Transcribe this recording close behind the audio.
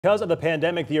Because of the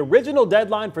pandemic, the original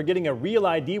deadline for getting a real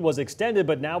ID was extended,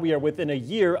 but now we are within a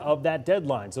year of that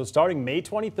deadline. So starting May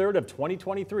 23rd of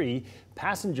 2023,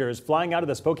 passengers flying out of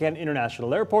the Spokane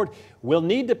International Airport will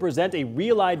need to present a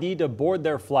real ID to board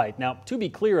their flight. Now, to be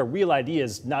clear, a real ID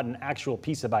is not an actual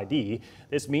piece of ID.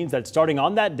 This means that starting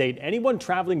on that date, anyone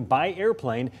traveling by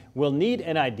airplane will need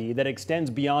an ID that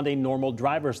extends beyond a normal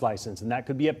driver's license. And that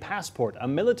could be a passport, a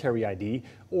military ID,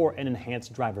 or an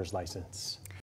enhanced driver's license.